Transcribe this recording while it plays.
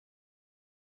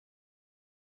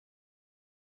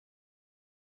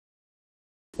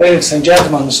Ladies and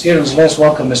gentlemen, students, let's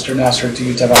welcome Mr. Nasser to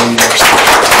Utah Valley University.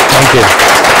 Thank you.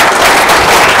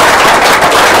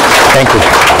 Thank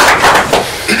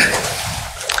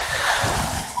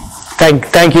you.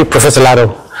 Thank you, Professor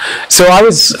Lado. So I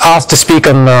was asked to speak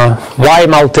on why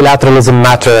multilateralism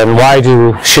matter and why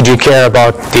should you care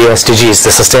about the SDGs,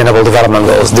 the Sustainable Development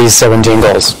Goals, these 17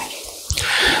 goals.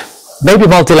 Maybe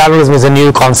multilateralism is a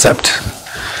new concept,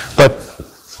 but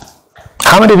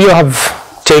how many of you have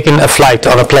taken a flight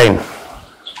on a plane?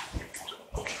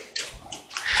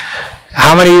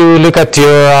 How many of you look at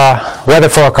your weather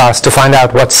forecast to find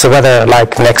out what's the weather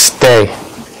like next day?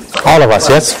 All of us,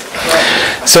 yes?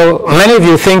 So many of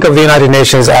you think of the United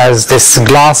Nations as this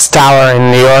glass tower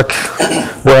in New York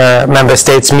where member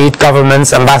states meet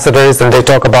governments, ambassadors, and they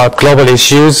talk about global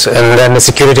issues, and then the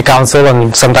Security Council,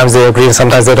 and sometimes they agree and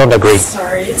sometimes they don't agree.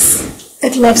 Sorry,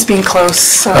 it loves being close.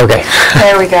 So okay.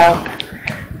 There we go.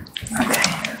 Okay.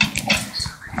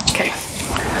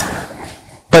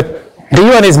 But the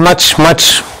UN is much,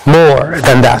 much more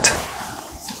than that.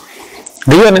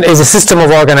 The UN is a system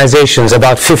of organizations,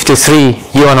 about 53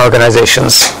 UN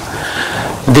organizations.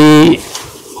 The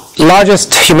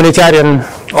largest humanitarian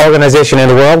organization in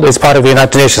the world is part of the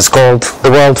United Nations, called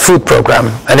the World Food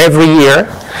Programme. And every year,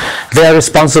 they are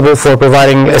responsible for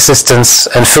providing assistance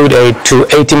and food aid to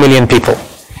 80 million people.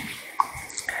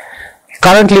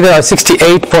 Currently, there are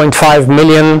 68.5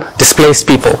 million displaced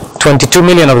people. 22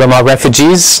 million of them are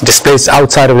refugees displaced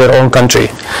outside of their own country.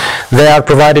 They are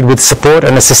provided with support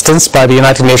and assistance by the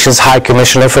United Nations High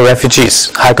Commissioner for Refugees,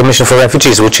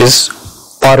 which is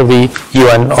part of the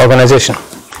UN organization.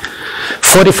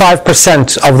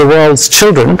 45% of the world's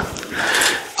children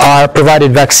are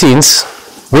provided vaccines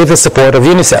with the support of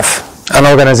UNICEF, an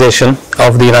organization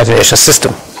of the United Nations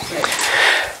system.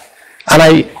 And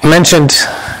I mentioned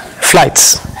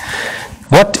flights.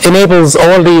 What enables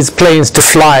all these planes to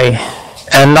fly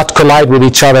and not collide with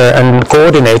each other and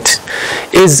coordinate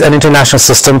is an international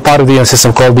system, part of the UN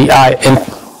system, called the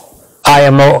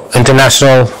IMO,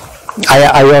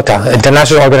 IOTA,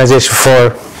 International Organization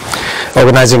for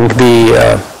Organizing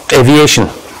the Aviation.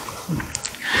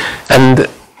 And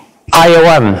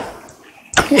IOM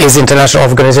is International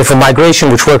Organization for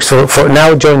Migration, which works for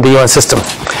now joined the UN system.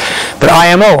 But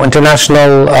IMO,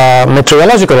 International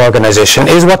Meteorological Organization,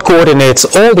 is what coordinates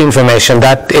all the information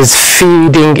that is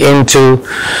feeding into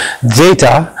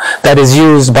data that is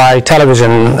used by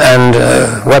television and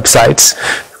websites.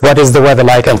 What is the weather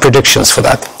like and predictions for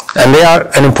that. And they are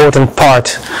an important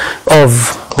part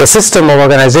of the system of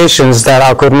organizations that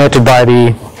are coordinated by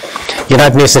the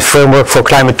United Nations Framework for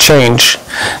Climate Change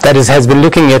that has been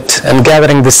looking at and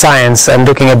gathering the science and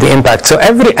looking at the impact. So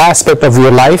every aspect of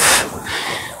your life,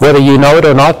 whether you know it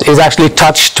or not, is actually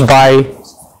touched by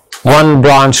one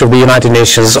branch of the United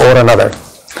Nations or another.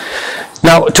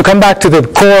 Now, to come back to the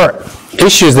core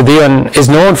issues that the UN is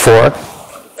known for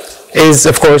is,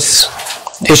 of course,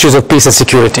 issues of peace and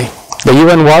security. The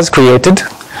UN was created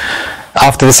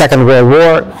after the Second World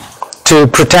War to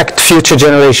protect future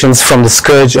generations from the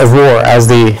scourge of war, as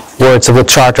the words of the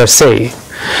Charter say.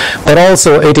 But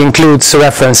also it includes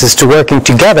references to working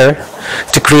together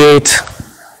to create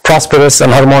prosperous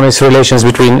and harmonious relations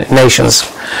between nations.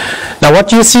 Now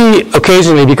what you see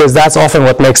occasionally, because that's often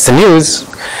what makes the news,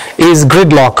 is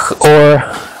gridlock or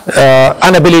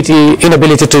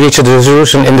inability to reach a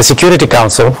resolution in the Security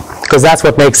Council, because that's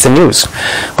what makes the news.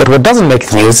 But what doesn't make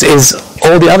the news is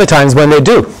all the other times when they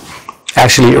do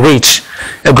actually reach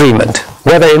agreement,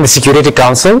 whether in the Security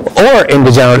Council or in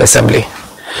the General Assembly.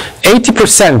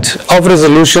 80% of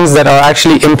resolutions that are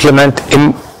actually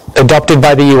adopted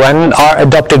by the UN are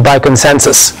adopted by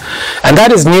consensus. And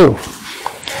that is new.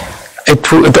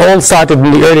 It all started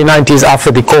in the early 90s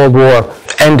after the Cold War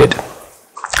ended.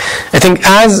 I think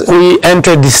as we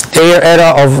enter this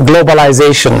era of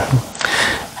globalization,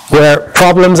 where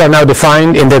problems are now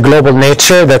defined in their global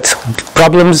nature, that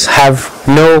problems have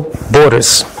no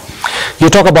borders. You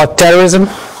talk about terrorism,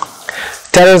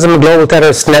 global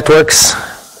terrorist networks,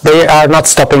 they are not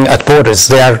stopping at borders.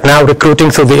 They are now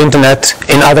recruiting through the internet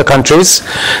in other countries.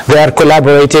 They are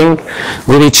collaborating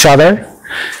with each other,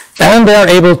 and they are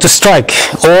able to strike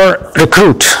or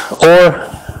recruit or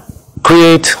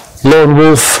create lone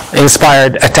wolf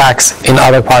inspired attacks in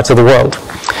other parts of the world.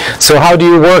 So how do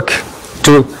you work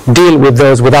to deal with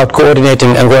those without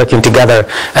coordinating and working together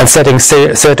and setting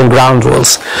certain ground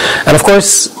rules? And of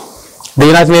course, the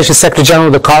United Nations Secretary General,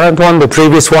 the current one, the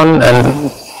previous one,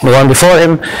 and the one before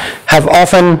him, have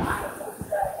often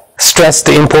stressed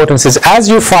the importance is, as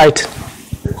you fight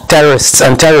terrorists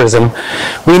and terrorism,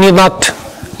 we need not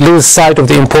lose sight of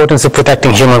the importance of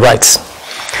protecting human rights.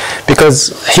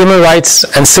 Because human rights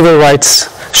and civil rights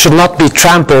should not be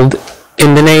trampled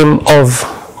in the name of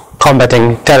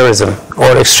combating terrorism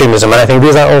or extremism. And I think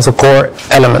these are also core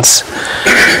elements.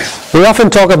 We often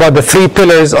talk about the three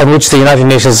pillars on which the United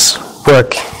Nations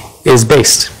work is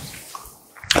based.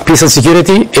 Peace and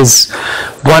security is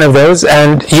one of those,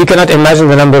 and you cannot imagine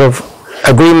the number of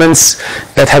agreements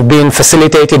that have been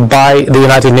facilitated by the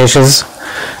United Nations.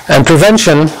 And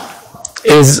prevention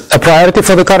is a priority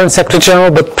for the current Secretary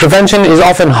General, but prevention is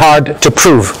often hard to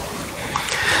prove.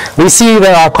 We see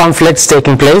there are conflicts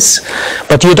taking place,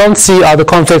 but you don't see are the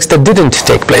conflicts that didn't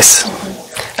take place.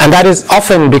 And that is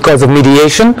often because of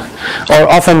mediation, or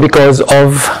often because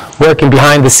of working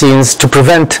behind the scenes to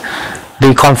prevent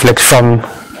the conflict from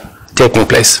taking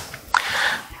place.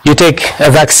 You take a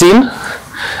vaccine,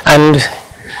 and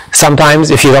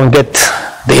sometimes if you don't get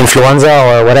the influenza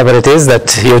or whatever it is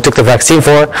that you took the vaccine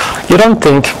for, you don't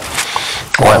think,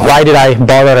 well, why did I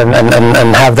bother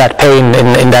and have that pain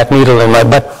in that needle in my,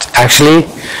 but actually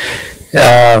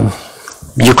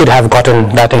you could have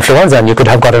gotten that influenza and you could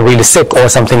have gotten really sick or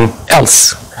something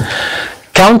else.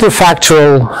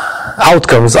 Counterfactual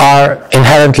outcomes are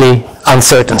inherently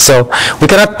uncertain. So we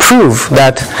cannot prove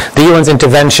that the UN's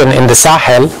intervention in the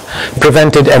Sahel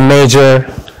prevented a major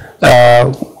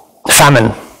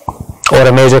famine or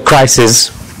a major crisis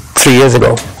 3 years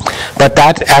ago. But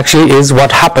that actually is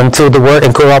what happened through the work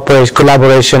and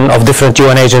collaboration of different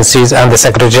UN agencies and the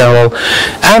Secretary General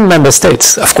and member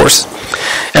states, of course.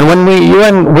 And when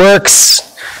UN works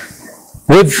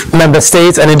with member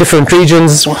states and in different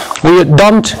regions, we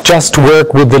don't just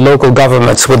work with the local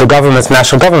governments, with the governments,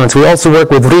 national governments. We also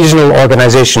work with regional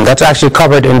organizations. That's actually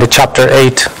covered in the Chapter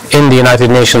 8 in the United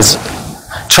Nations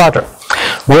Charter.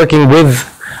 Working with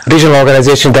regional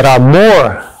organizations that are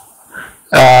more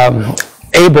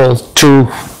able to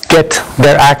get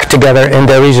their act together in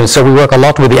their region. So we work a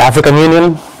lot with the African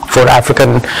Union for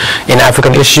African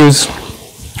issues,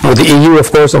 with the EU, of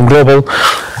course, on global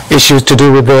issues to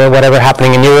do with whatever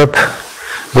happening in Europe,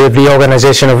 with the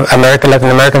Organization of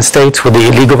Latin American States, with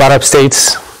the League of Arab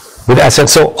States, with ASEAN.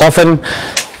 So often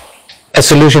a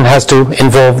solution has to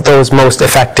involve those most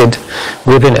affected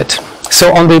within it.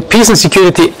 So on the peace and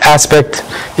security aspect,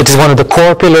 it is one of the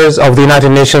core pillars of the United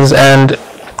Nations, and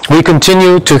we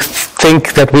continue to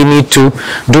think that we need to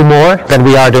do more than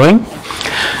we are doing.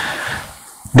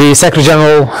 The Secretary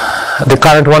General, the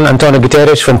current one, António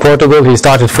Guterres from Portugal, he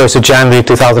started 1st of January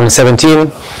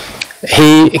 2017.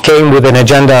 He came with an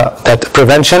agenda that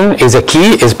prevention is a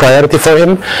key, is priority for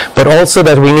him, but also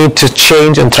that we need to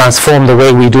change and transform the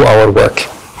way we do our work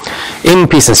in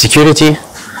peace and security,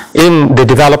 in the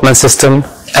development system,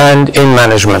 and in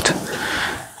management.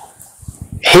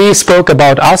 He spoke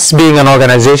about us being an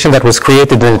organization that was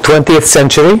created in the 20th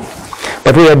century,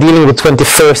 but we are dealing with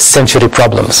 21st century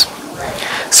problems.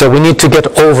 So we need to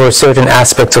get over certain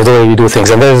aspects of the way we do things.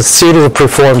 And there's a series of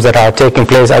reforms that are taking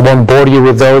place. I won't bore you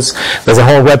with those. There's a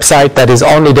whole website that is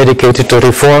only dedicated to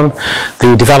reform,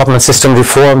 the development system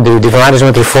reform, the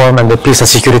management reform, and the peace and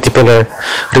security pillar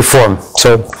reform.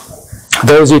 So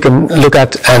those you can look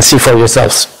at and see for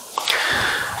yourselves.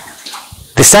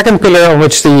 The second pillar on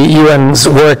which the UN's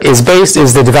work is based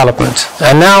is the development.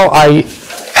 And now I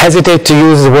hesitate to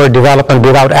use the word development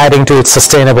without adding to it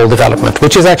sustainable development,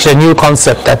 which is actually a new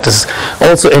concept that has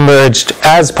also emerged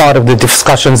as part of the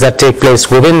discussions that take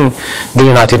place within the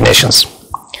United Nations.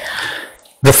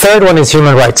 The third one is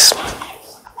human rights.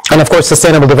 And of course,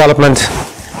 sustainable development,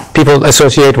 people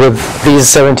associate with these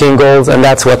 17 goals, and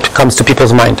that's what comes to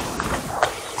people's mind.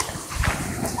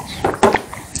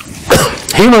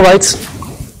 Human rights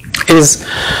is,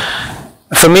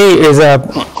 for me, is a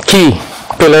key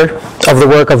pillar of the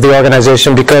work of the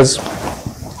organization, because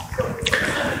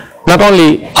not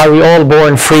only are we all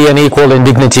born free and equal in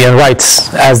dignity and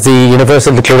rights, as the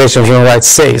Universal Declaration of Human Rights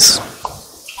says,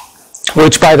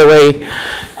 which, by the way,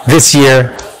 this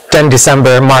year, 10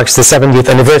 December, marks the 70th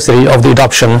anniversary of the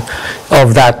adoption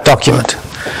of that document.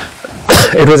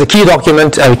 It was a key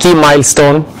document, a key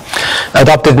milestone,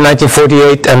 adopted in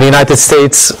 1948, and the United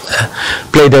States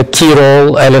played a key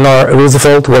role. Eleanor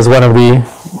Roosevelt was one of the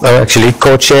actually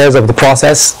co-chairs of the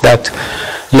process that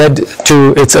led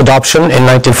to its adoption in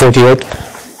 1948.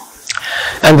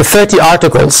 And the 30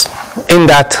 articles in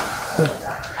that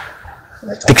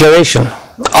declaration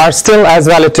are still as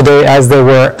valid today as they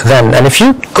were then. And if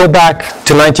you go back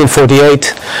to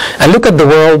 1948 and look at the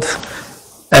world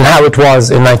and how it was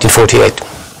in 1948,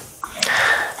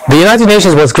 the United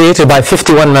Nations was created by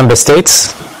 51 member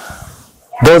states.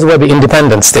 Those were the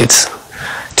independent states.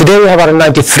 Today we have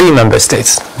 193 member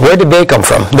states. Where did they come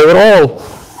from? They were all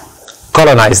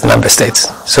colonized member states.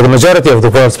 So the majority of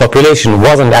the world's population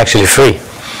wasn't actually free.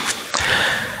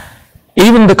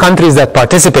 even the countries that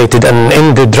participated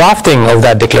in the drafting of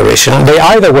that declaration, they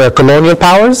either were colonial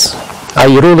powers,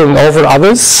 i.e. ruling over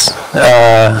others,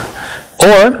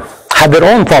 or had their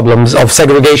own problems of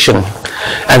segregation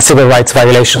and civil rights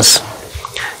violations.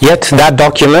 Yet that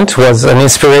document was an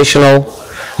inspirational,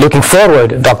 looking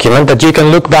forward document that you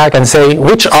can look back and say,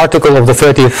 which article of the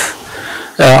 30th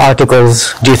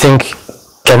articles do you think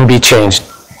can be changed?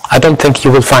 I don't think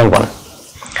you will find one.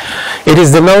 It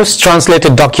is the most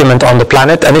translated document on the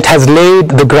planet, and it has laid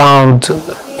the ground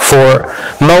for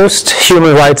most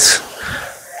human rights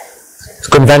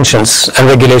conventions and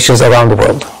regulations around the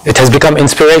world. It has become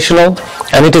inspirational,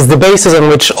 and it is the basis on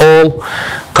which all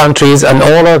countries and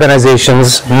all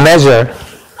organizations measure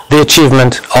the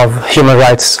achievement of human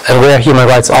rights and where human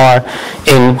rights are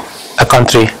in a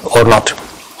country or not.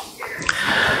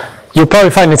 You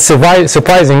probably find it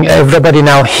surprising, everybody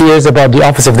now hears about the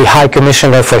Office of the High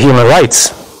Commissioner for Human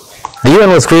Rights. The UN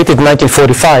was created in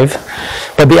 1945,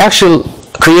 but the actual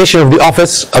creation of the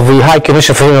Office of the High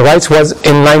Commissioner for Human Rights was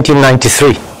in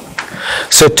 1993.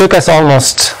 So it took us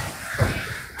almost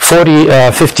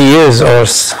 50 years or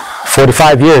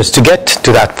 45 years to get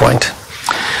to that point.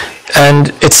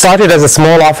 And it started as a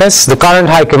small office. The current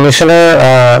High Commissioner,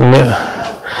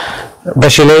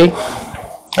 Bachelet,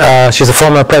 she's a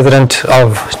former president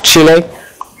of Chile,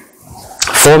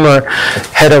 former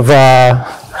head of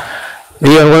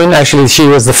UN Women. Actually, she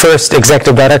was the first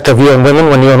executive director of UN Women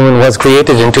when UN Women was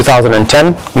created in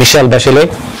 2010, Michelle Bachelet.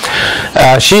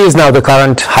 She is now the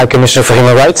current High Commissioner for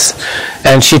Human Rights,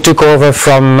 and she took over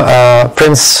from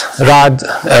Prince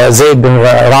Zayed bin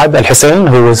Ra'ad Al Hussein,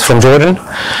 who was from Jordan.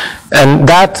 And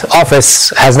that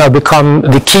office has now become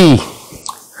the key,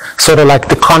 sort of like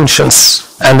the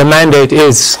conscience, and the mandate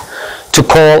is to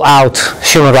call out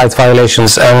human rights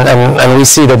violations, and we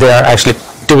see that they are actually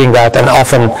doing that, and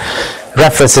often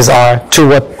references are to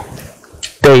what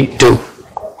they do.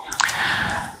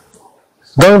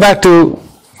 Going back to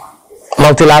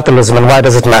multilateralism and why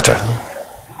does it matter?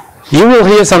 You will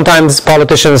hear sometimes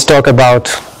politicians talk about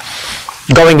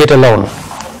going it alone.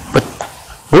 But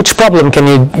which problem can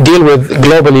you deal with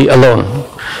globally alone?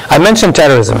 I mentioned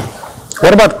terrorism.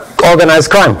 What about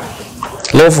organized crime?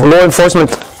 Law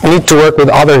enforcement need to work with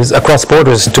others across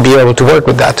borders to be able to work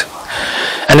with that.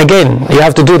 And again, you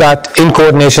have to do that in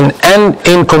coordination and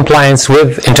in compliance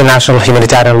with international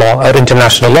humanitarian law or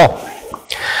international law.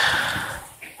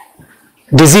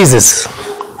 Diseases.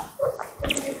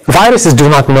 Viruses do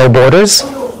not know borders.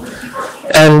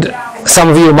 And some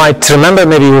of you might remember,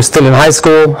 maybe you were still in high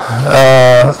school,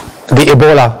 the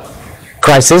Ebola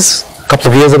crisis a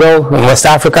couple of years ago in West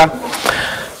Africa.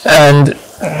 And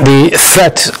the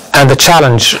threat and the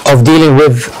challenge of dealing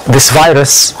with this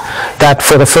virus that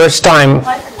for the first time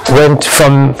went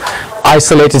from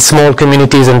isolated small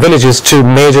communities and villages to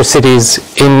major cities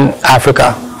in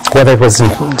Africa, whether it was in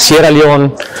Sierra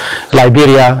Leone,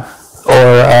 Liberia,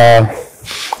 or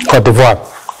Cote d'Ivoire.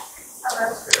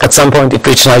 At some point it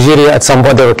reached Nigeria, at some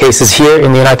point there were cases here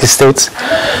in the United States.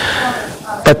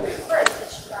 But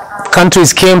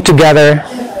countries came together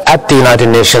at the United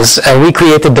Nations, and we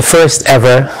created the first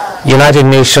ever United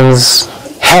Nations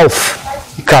Health,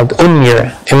 called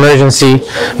UNIR, Emergency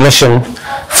Mission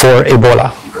for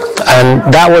Ebola.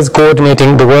 And that was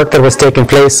coordinating the work that was taking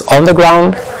place on the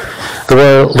ground,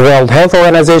 the World Health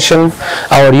Organization,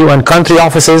 our UN country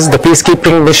offices, the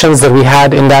peacekeeping missions that we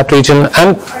had in that region,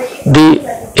 and the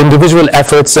individual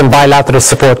efforts and bilateral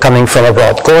support coming from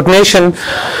abroad. Coordination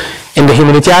in the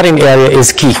humanitarian area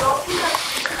is key.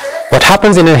 What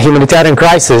happens in a humanitarian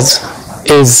crisis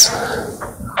is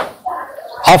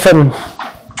often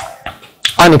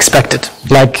unexpected,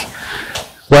 like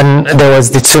when there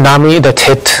was the tsunami that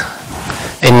hit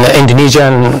in Indonesia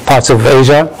and parts of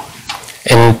Asia.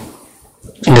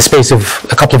 In the space of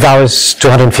a couple of hours,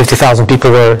 250,000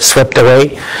 people were swept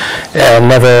away,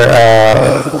 never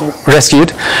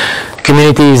rescued.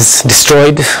 Communities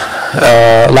destroyed,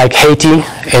 like Haiti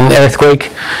in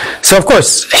earthquake. So of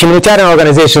course, humanitarian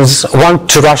organizations want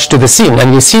to rush to the scene,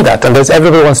 and you see that, and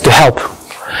everybody wants to help.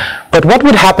 But what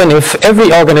would happen if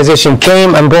every organization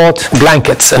came and brought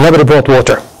blankets and nobody brought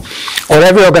water? Or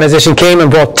every organization came and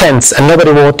brought tents and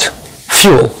nobody brought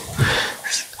fuel?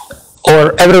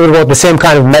 Or everybody brought the same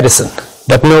kind of medicine,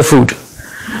 but no food?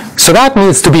 So that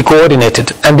needs to be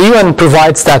coordinated, and the UN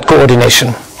provides that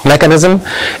coordination mechanism,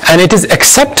 and it is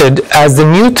accepted as the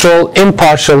neutral,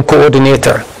 impartial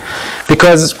coordinator,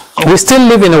 because we still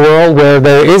live in a world where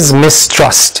there is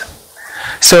mistrust.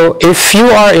 So if you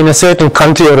are in a certain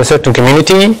country or a certain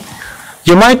community,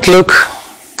 you might look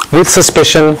with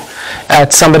suspicion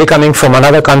at somebody coming from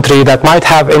another country that might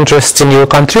have interests in your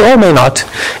country or may not,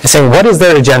 and saying, what is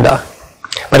their agenda?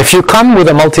 But if you come with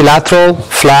a multilateral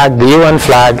flag, the UN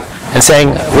flag, and saying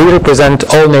we represent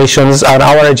all nations and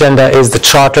our agenda is the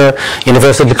Charter,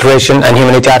 Universal Declaration, and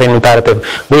humanitarian imperative,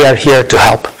 we are here to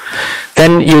help,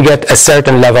 then you get a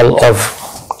certain level of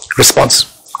response.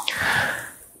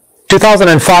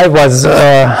 2005 was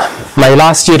my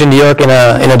last year in New York in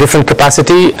a different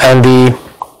capacity, and the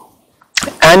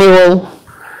annual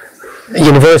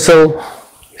Universal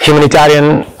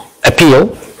Humanitarian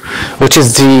Appeal, which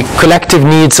is the collective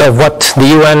needs of what the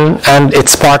UN and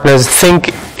its partners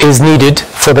think is needed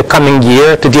for the coming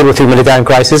year to deal with the humanitarian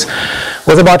crisis,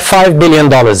 was about $5 billion.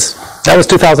 That was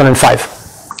 2005.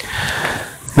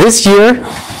 This year,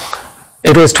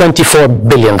 it was $24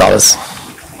 billion.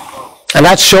 And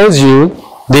that shows you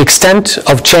the extent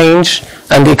of change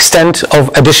and the extent of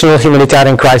additional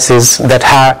humanitarian crises that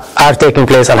are taking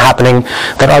place and happening,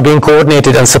 that are being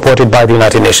coordinated and supported by the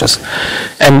United Nations.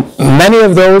 And many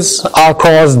of those are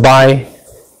caused by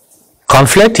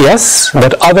conflict, yes,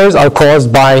 but others are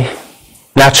caused by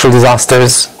natural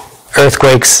disasters,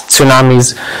 earthquakes,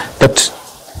 tsunamis, but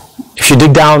if you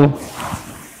dig down,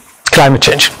 climate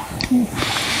change.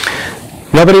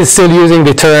 Nobody is still using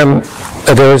the term,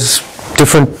 there's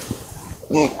different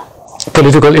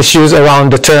political issues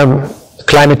around the term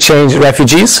climate change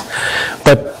refugees,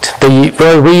 but the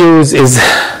word we use is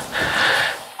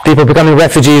people becoming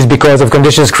refugees because of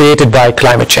conditions created by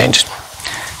climate change.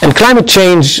 And climate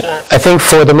change, I think,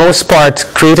 for the most part,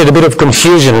 created a bit of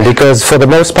confusion, because for the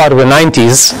most part of the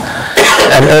 90s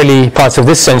and early parts of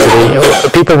this century,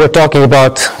 people were talking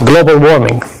about global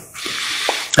warming.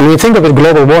 And when you think about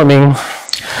global warming,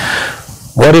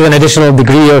 what is an additional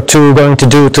degree or two going to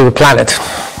do to the planet?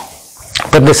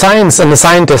 But the science and the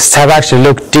scientists have actually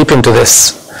looked deep into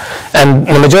this. And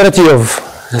the majority of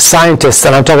scientists,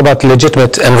 and I'm talking about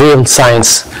legitimate and real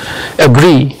science,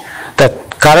 agree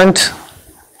that current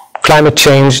climate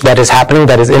change that is happening,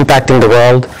 that is impacting the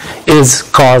world, is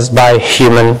caused by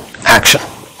human action.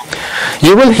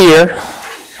 You will hear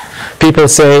people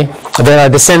say there are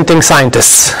dissenting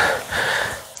scientists.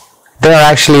 There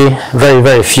are actually very,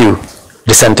 very few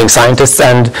dissenting scientists,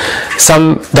 and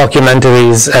some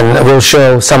documentaries and will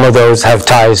show some of those have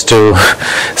ties to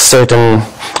certain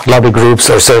lobby groups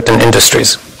or certain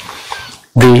industries.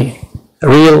 The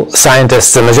real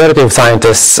scientists, the majority of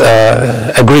scientists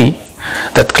agree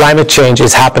that climate change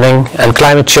is happening, and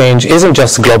climate change isn't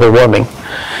just global warming.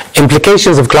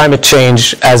 Implications of climate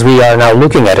change, as we are now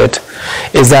looking at it,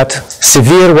 is that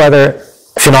severe weather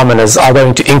phenomena are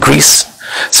going to increase.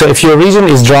 So if your region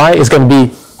is dry, it's going to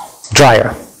be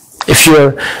drier. If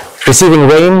you're receiving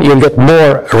rain, you'll get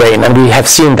more rain, and we have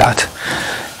seen that.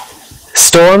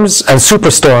 Storms and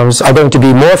superstorms are going to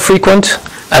be more frequent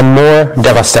and more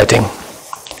devastating.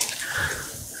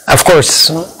 Of course,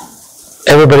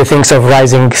 everybody thinks of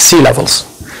rising sea levels.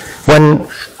 When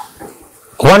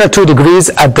 1 or 2 degrees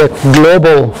at the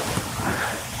global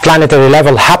planetary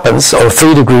level happens, or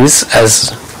 3 degrees as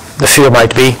the fear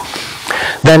might be,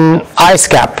 then ice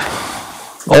cap,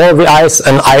 all the ice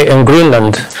in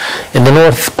Greenland, in the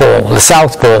North Pole, the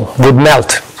South Pole, would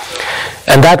melt.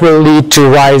 And that will lead to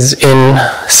rise in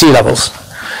sea levels.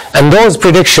 And those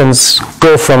predictions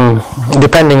go from,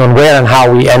 depending on where and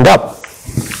how we end up,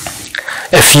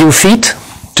 a few feet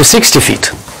to 60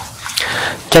 feet.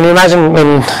 Can you imagine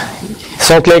when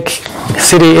Salt Lake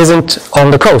City isn't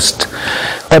on the coast,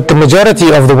 but the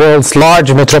majority of the world's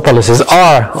large metropolises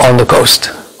are on the coast.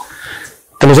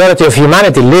 The majority of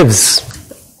humanity lives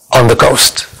on the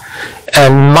coast,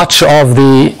 and much of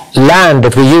the land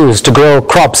that we use to grow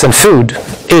crops and food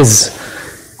is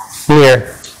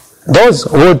near. Those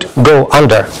would go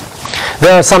under.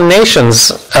 There are some nations,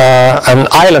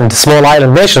 small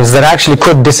island nations, that actually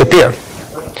could disappear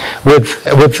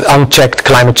with unchecked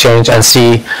climate change and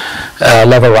sea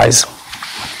level rise.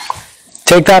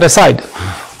 Take that aside.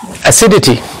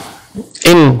 Acidity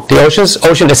in the oceans,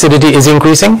 ocean acidity is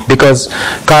increasing because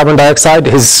carbon dioxide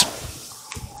is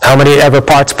how many ever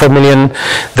parts per million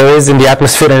there is in the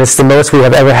atmosphere, and it's the most we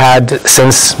have ever had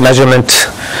since measurement.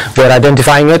 We're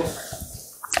identifying it.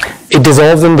 It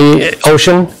dissolves in the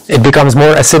ocean, it becomes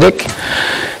more acidic.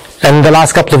 And the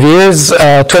last couple of years,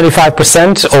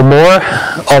 25% or more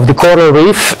of the coral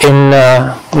reef in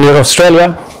near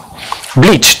Australia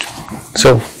bleached.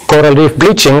 So coral reef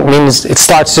bleaching means it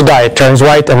starts to die, it turns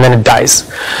white and then it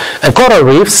dies. And coral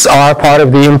reefs are part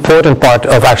of the important part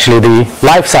of actually the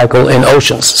life cycle in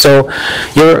oceans. So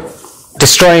you're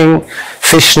destroying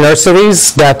fish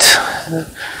nurseries that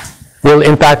will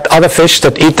impact other fish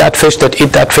that eat that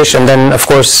fish, and then of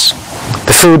course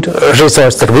the food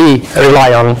resource that we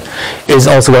rely on is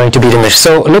also going to be diminished.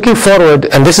 So looking forward,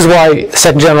 and this is why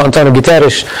Secretary General Antonio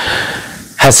Guterres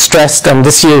has stressed, and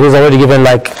this year he's already given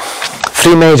like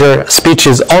 3 major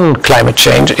speeches on climate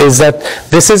change, is that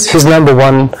this is his number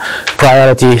one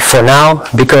priority for now,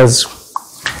 because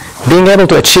being able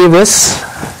to achieve this,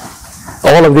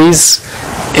 all of these,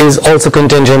 is also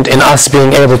contingent in us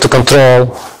being able to control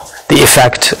the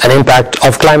effect and impact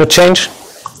of climate change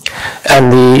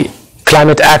and the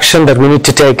climate action that we need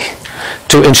to take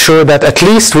to ensure that at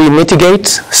least we mitigate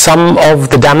some of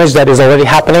the damage that is already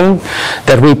happening,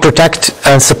 that we protect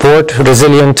and support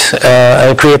resilient,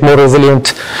 create more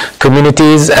resilient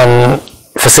communities and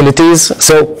facilities.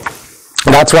 So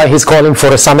that's why he's calling for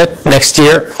a summit next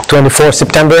year, 24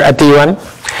 September at the UN.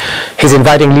 He's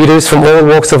inviting leaders from all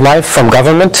walks of life, from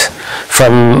government,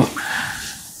 from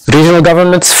regional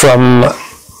governments, from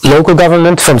local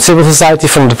government, from civil society,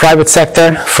 from the private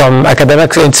sector, from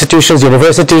academic institutions,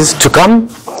 universities, to come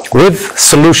with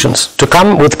solutions, to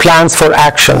come with plans for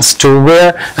actions, to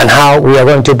where and how we are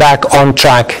going to back on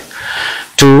track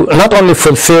to not only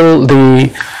fulfill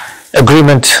the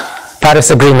agreement,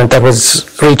 Paris Agreement that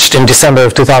was reached in December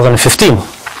of 2015.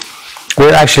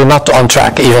 We're actually not on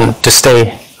track even to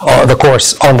stay the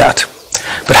course on that.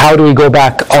 But how do we go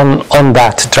back on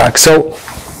that track? So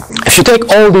if you take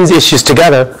all these issues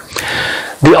together,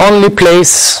 the only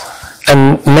place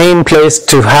and main place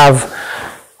to have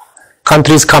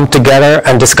countries come together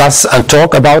and discuss and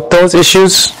talk about those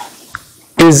issues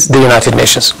is the United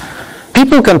Nations.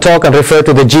 People can talk and refer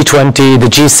to the G20, the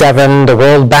G7, the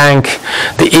World Bank,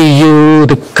 the EU,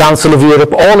 the Council of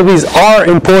Europe. All of these are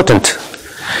important.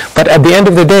 But at the end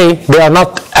of the day, they are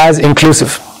not as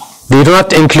inclusive. They do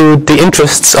not include the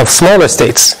interests of smaller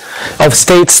states, of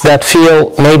states that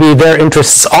feel maybe their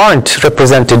interests aren't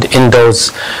represented in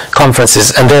those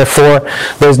conferences, and therefore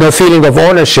there's no feeling of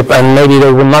ownership, and maybe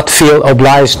they will not feel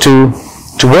obliged to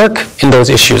work in those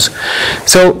issues.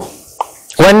 So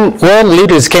when world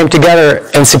leaders came together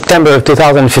in September of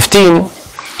 2015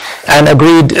 and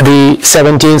agreed the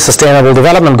 17 Sustainable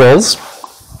Development Goals,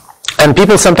 and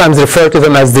people sometimes refer to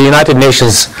them as the United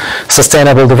Nations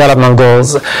Sustainable Development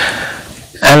Goals.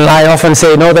 And I often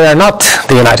say, no, they are not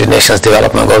the United Nations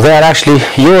Development Goals. They are actually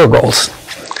your goals.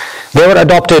 They were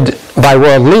adopted by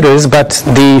world leaders, but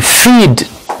the feed,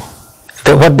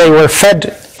 what they were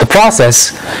fed, the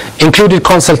process, included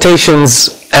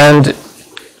consultations and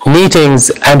meetings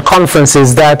and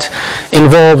conferences that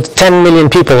involved 10 million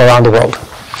people around the world.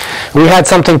 We had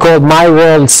something called My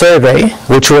World Survey,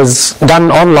 which was done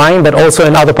online, but also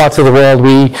in other parts of the world.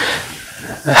 We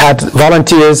had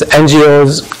volunteers,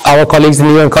 NGOs, our colleagues in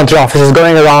the UN country offices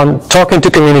going around talking to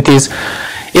communities.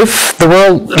 If the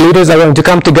world leaders are going to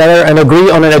come together and agree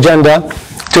on an agenda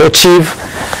to achieve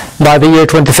by the year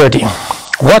 2030,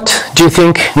 what do you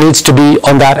think needs to be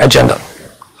on that agenda?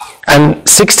 And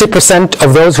 60%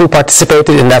 of those who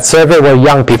participated in that survey were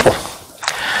young people.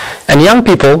 And young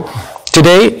people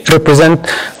today represent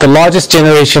the largest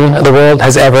generation the world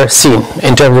has ever seen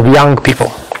in terms of young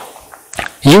people.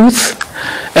 Youth,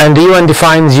 and the UN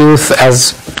defines youth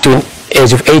as to an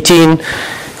age of 18.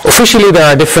 Officially there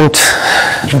are different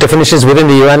definitions within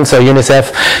the UN, so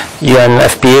UNICEF,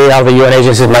 UNFPA, other UN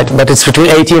agencies might, but it's between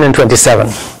 18 and 27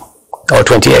 or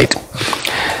 28.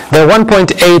 There are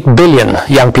 1.8 billion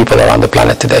young people around the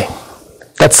planet today.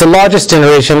 That's the largest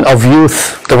generation of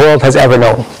youth the world has ever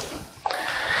known.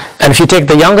 And if you take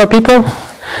the younger people,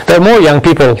 there are more young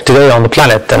people today on the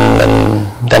planet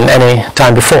than any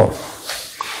time before.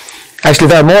 Actually,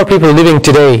 there are more people living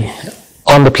today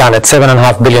on the planet,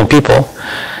 7.5 billion people,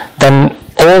 than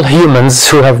all humans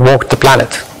who have walked the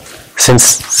planet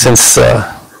since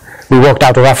we walked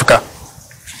out of Africa.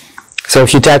 So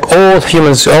if you take all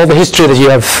humans, all the history that you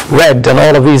have read, and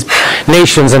all of these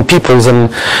nations and peoples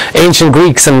and ancient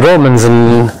Greeks and Romans,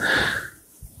 and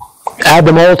add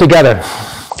them all together,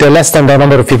 they're less than the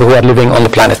number of people who are living on the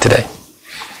planet today.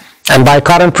 And by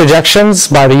current projections,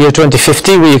 by the year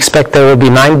 2050, we expect there will be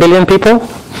 9 billion people,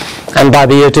 and by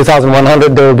the year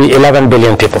 2100, there will be 11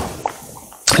 billion people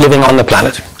living on the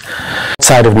planet.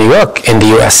 Outside of New York in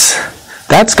the US,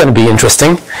 that's going to be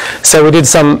interesting. So we did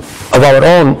some of our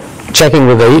own checking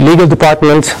with the legal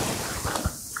department,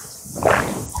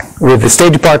 with the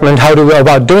State Department, how do we go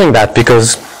about doing that,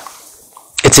 because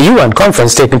it's a UN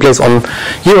conference taking place on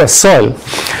US soil.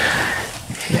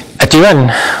 At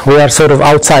UN, we are sort of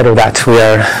outside of that. We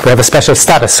have a special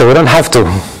status, so we don't have to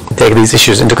take these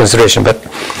issues into consideration. But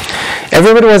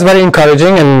everybody was very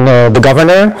encouraging, and the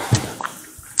governor,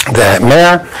 the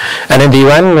mayor, and in the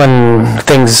UN, when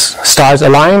things stars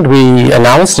aligned, we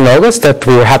announced in August that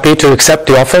we were happy to accept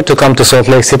the offer to come to Salt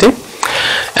Lake City.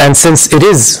 And since it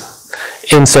is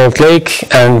in Salt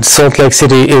Lake, and Salt Lake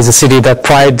City is a city that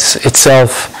prides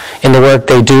itself in the work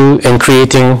they do in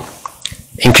creating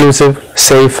inclusive,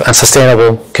 safe, and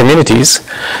sustainable communities.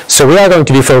 So we are going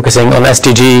to be focusing on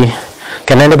SDG.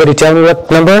 Can anybody tell me what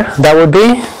number that would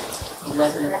be?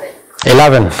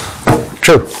 11.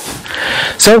 True.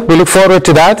 So we look forward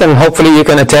to that, and hopefully you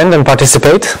can attend and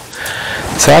participate.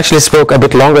 So I actually spoke a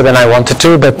bit longer than I wanted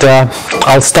to, but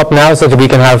I'll stop now so that we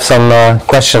can have some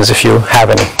questions if you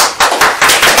have any.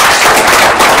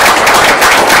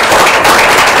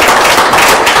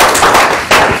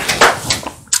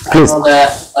 Please. I know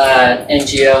that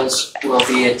NGOs will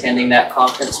be attending that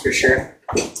conference for sure.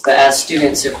 But as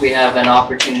students, if we have an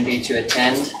opportunity to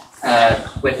attend,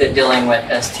 with it dealing with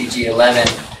SDG 11,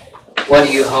 what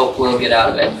do you hope we'll get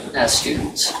out of it as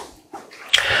students?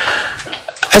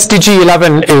 SDG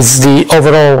 11 is the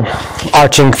overall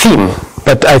arching theme,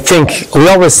 but I think we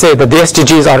always say that the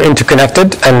SDGs are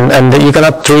interconnected, and you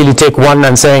cannot really take one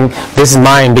and saying this is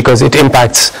mine because it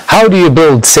impacts. How do you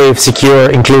build safe, secure,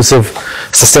 inclusive,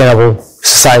 sustainable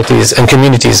societies and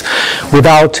communities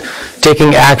without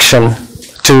taking action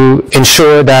to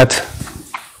ensure that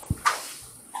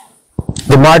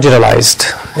the marginalized,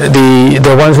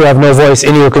 the ones who have no voice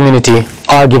in your community,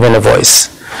 are given a voice?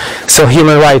 So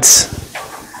human rights,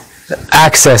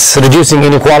 access, reducing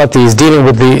inequalities, dealing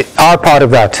with are part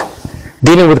of that.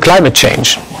 Dealing with climate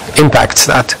change impacts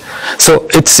that. So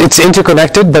it's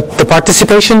interconnected, but the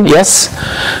participation, yes,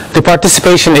 the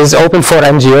participation is open for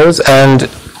NGOs and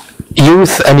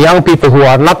youth and young people who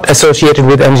are not associated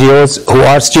with NGOs, who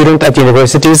are students at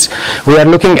universities. We are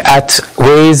looking at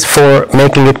ways for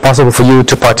making it possible for you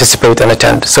to participate and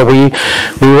attend. So we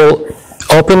will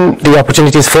open the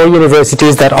opportunities for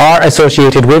universities that are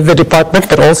associated with the department,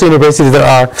 but also universities that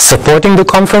are supporting the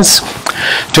conference,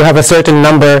 to have a certain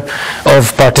number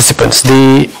of participants.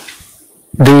 The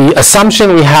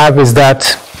assumption we have is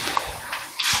that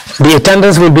the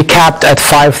attendance will be capped at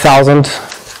 5,000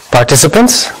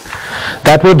 participants.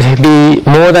 That would be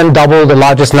more than double the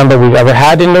largest number we've ever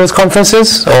had in those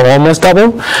conferences, or almost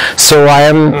double. So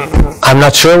I'm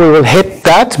not sure we will hit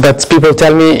that, but people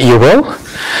tell me you will.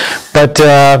 But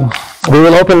we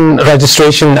will open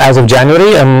registration as of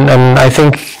January, and I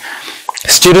think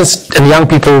students and young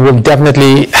people will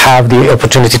definitely have the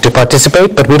opportunity to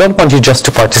participate, but we don't want you just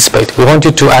to participate. We want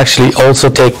you to actually also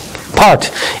take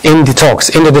part in the talks,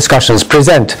 in the discussions,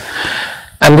 present.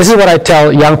 And this is what I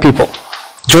tell young people.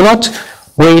 Do not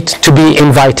wait to be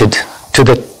invited to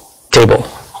the table.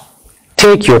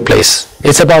 Take your place.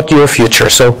 It's about your future.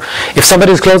 So if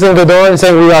somebody is closing the door and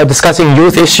saying we are discussing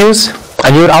youth issues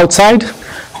and you're outside,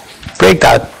 break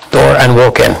that door and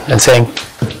walk in and saying,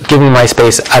 give me my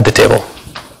space at the table.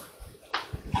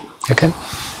 Okay?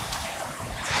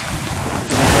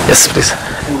 Yes, please.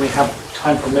 And we have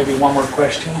time for maybe one more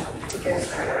question.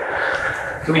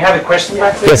 Do we have a question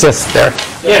back there? Yes, there.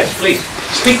 Yes, please.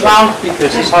 Speak loud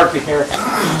because it's hard to hear.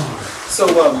 So,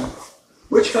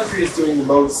 which country is doing the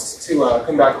most to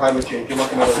combat climate change? You're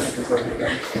looking at other countries right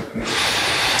now.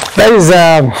 That is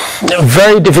a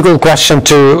very difficult question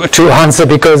to answer,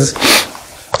 because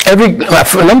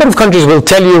a number of countries will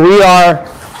tell you we are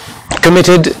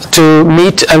committed to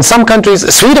meet, and some countries,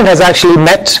 Sweden has actually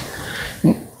met.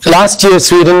 Last year,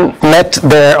 Sweden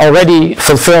already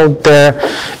fulfilled their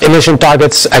emission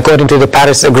targets according to the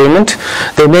Paris Agreement.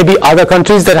 There may be other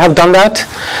countries that have done that,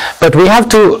 but we have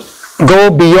to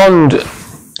go beyond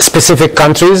specific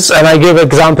countries. And I give an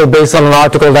example based on an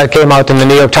article that came out in the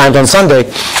New York Times on Sunday.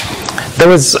 There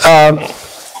was,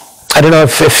 I don't know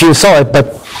if you saw it,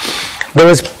 but there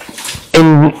was,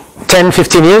 in 10,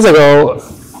 15 years ago,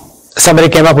 somebody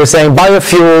came up with saying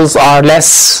biofuels are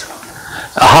less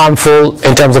harmful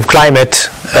in terms of climate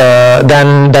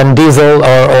than diesel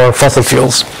or fossil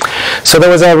fuels. So there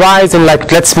was a rise in, like,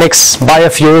 let's mix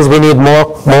biofuels. We need more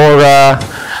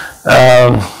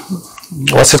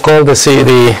what's it called?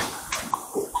 The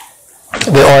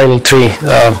oil tree.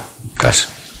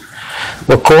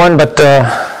 Well, corn, but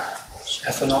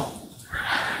Ethanol.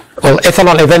 well,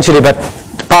 ethanol eventually, but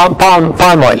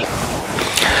palm oil.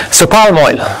 So palm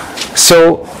oil.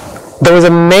 So there was a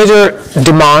major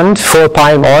demand for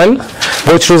palm oil,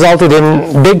 which resulted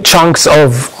in big chunks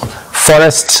of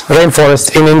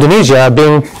rainforest in Indonesia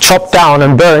being chopped down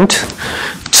and burnt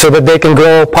so that they can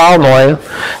grow palm oil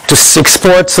to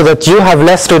export, so that you have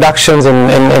less reductions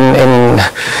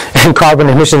in carbon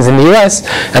emissions in the US.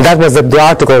 And that was the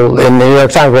article in the New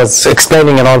York Times was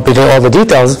explaining and all the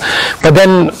details. But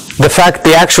then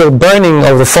the actual burning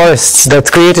of the forests that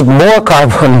created more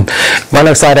carbon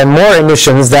monoxide and more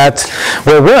emissions that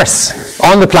were worse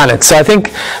on the planet. So I think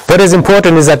what is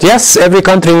important is that, yes, every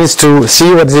country needs to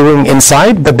see what's doing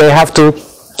inside, but we have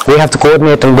to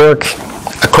coordinate and work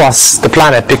across the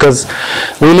planet, because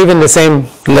we live in the same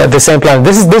planet.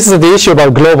 This is the issue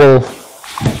about global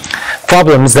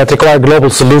problems that require global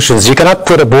solutions. You cannot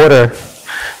put a border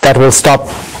that will stop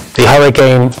the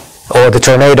hurricane or the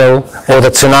tornado or the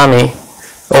tsunami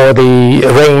or the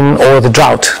rain or the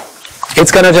drought.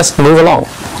 It's going to just move along.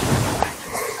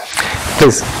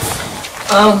 Please.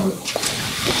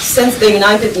 Since the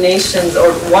United Nations,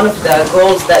 or one of the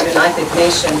goals that United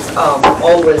Nations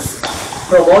always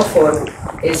promote for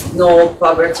is no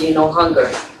poverty, no hunger.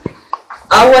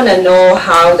 I want to know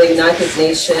how the United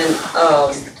Nations,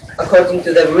 according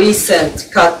to the recent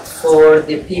cut for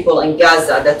the people in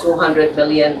Gaza, the $200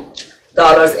 million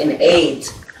in aid,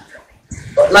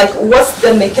 like what's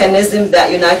the mechanism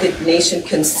that United Nations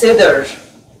consider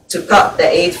to cut the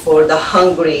aid for the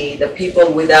hungry, the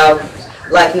people without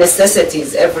like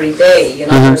necessities every day, you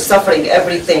know, they're suffering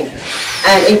everything,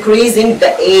 and increasing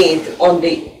the aid on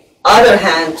the other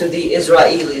hand to the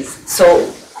Israelis. So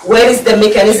where is the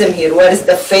mechanism here? Where is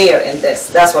the fair in this?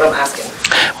 That's what I'm asking.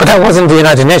 But that wasn't the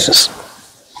United Nations.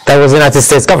 That was the United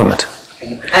States government.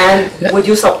 And would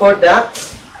you support that?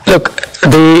 Look,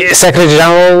 the Secretary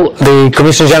General, the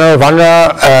Commissioner General of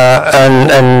UNRWA,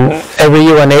 and every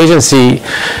UN agency,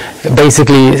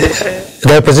 basically,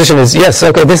 their position is, yes,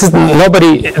 okay, this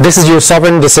is your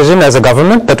sovereign decision as a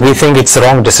government, but we think it's the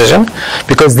wrong decision,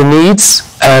 because the needs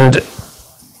and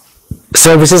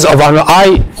services of UNRWA,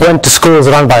 I went to schools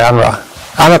run by UNRWA.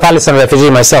 I'm a Palestinian refugee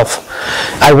myself.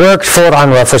 I worked for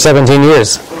UNRWA for 17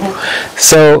 years.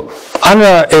 So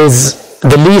UNRWA is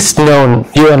the least known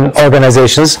UN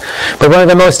organizations, but one of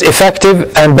the most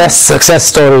effective and best success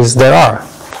stories there are.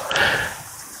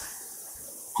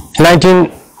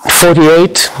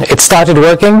 1948, it started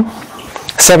working.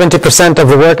 70% of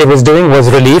the work it was doing was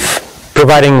relief,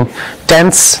 providing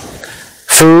tents,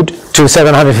 food to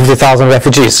 750,000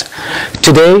 refugees.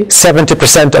 Today,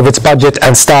 70% of its budget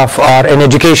and staff are in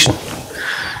education.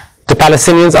 The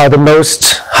Palestinians are the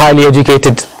most highly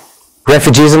educated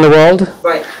refugees in the world,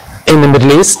 Right. in the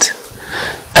Middle East,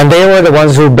 and they were the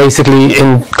ones who basically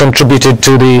contributed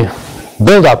to the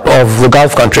build-up of the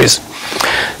Gulf countries.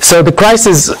 So the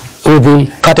crisis with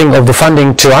the cutting of the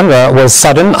funding to UNRWA was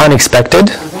sudden,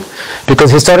 unexpected,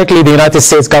 because historically the United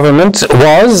States government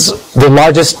was the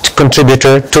largest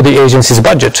contributor to the agency's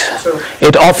budget. Sure.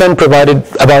 It often provided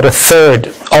about a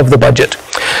third of the budget.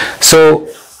 So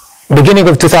beginning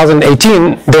of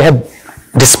 2018, they had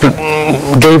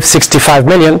gave 65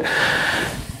 million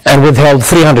and withheld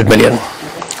 300 million.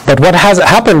 But what has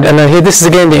happened, and here this is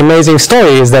again the amazing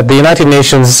story, is that the United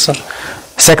Nations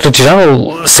Secretary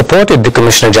General supported the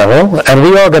Commissioner General, and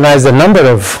we organized a number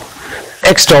of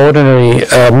extraordinary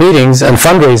meetings and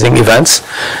fundraising events.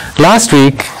 Last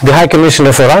week, the High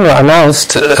Commissioner for UNRWA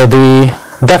announced the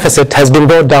deficit has been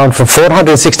brought down from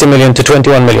 $460 million to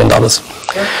 $21 million.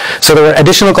 So there were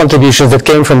additional contributions that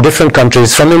came from different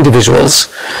countries, from individuals.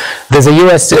 There's a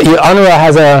UNRWA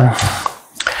has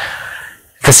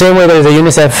the same way there is a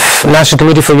UNICEF, National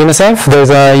Committee for UNICEF, there's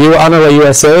a UNRWA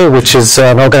USA, which is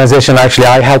an organization actually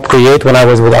I helped create when I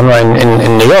was with UNRWA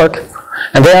in New York.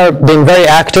 And they are being very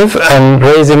active and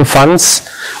raising funds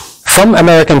from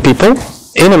American people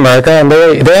in America, and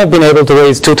they have been able to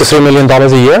raise $2 to $3 million a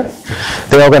year.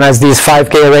 They organize these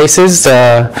 5K races.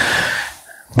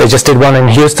 They just did one in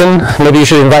Houston. Maybe you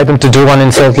should invite them to do one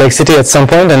in Salt Lake City at some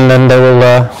point, and then they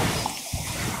will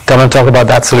come and talk about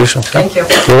that solution. Thank you.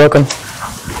 You're welcome.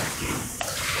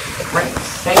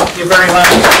 Thank you very much.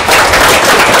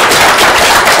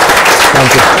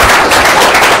 Thank you.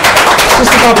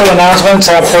 Just a couple of announcements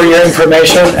for your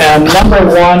information. And number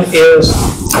one is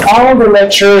all the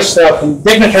lectures,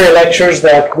 dignitary lectures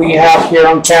that we have here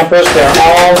on campus, they're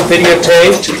all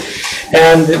videotaped.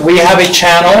 And we have a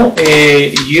channel,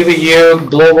 a UVU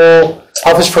Global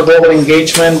Office for Global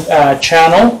Engagement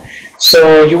channel.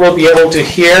 So you will be able to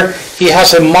hear. He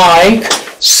has a mic,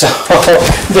 so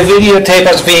the videotape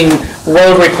is being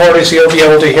well recorded, so you'll be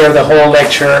able to hear the whole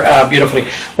lecture beautifully.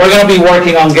 We're going to be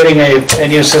working on getting a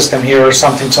new system here or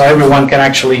something so everyone can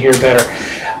actually hear better.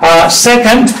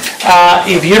 Second,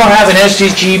 if you don't have an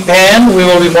SDG pen, we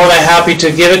will be more than happy to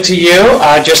give it to you.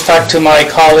 Just talk to my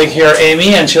colleague here,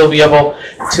 Amy, and she'll be able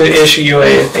to issue you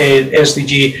a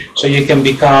SDG so you can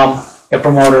become a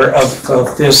promoter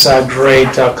of this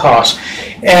great cause.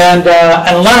 And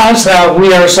last,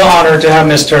 we are so honored to have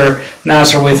Mr.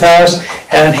 Nasser with us,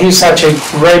 and he's such a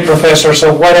great professor,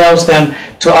 so what else than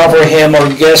to offer him our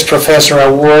guest professor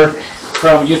award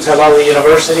from Utah Valley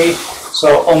University.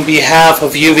 So on behalf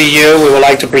of UVU, we would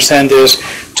like to present this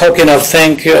token of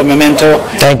thank you, a memento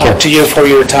Thank you. to you for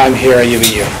your time here at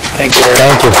UVU. Thank you very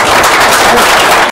much. Thank you.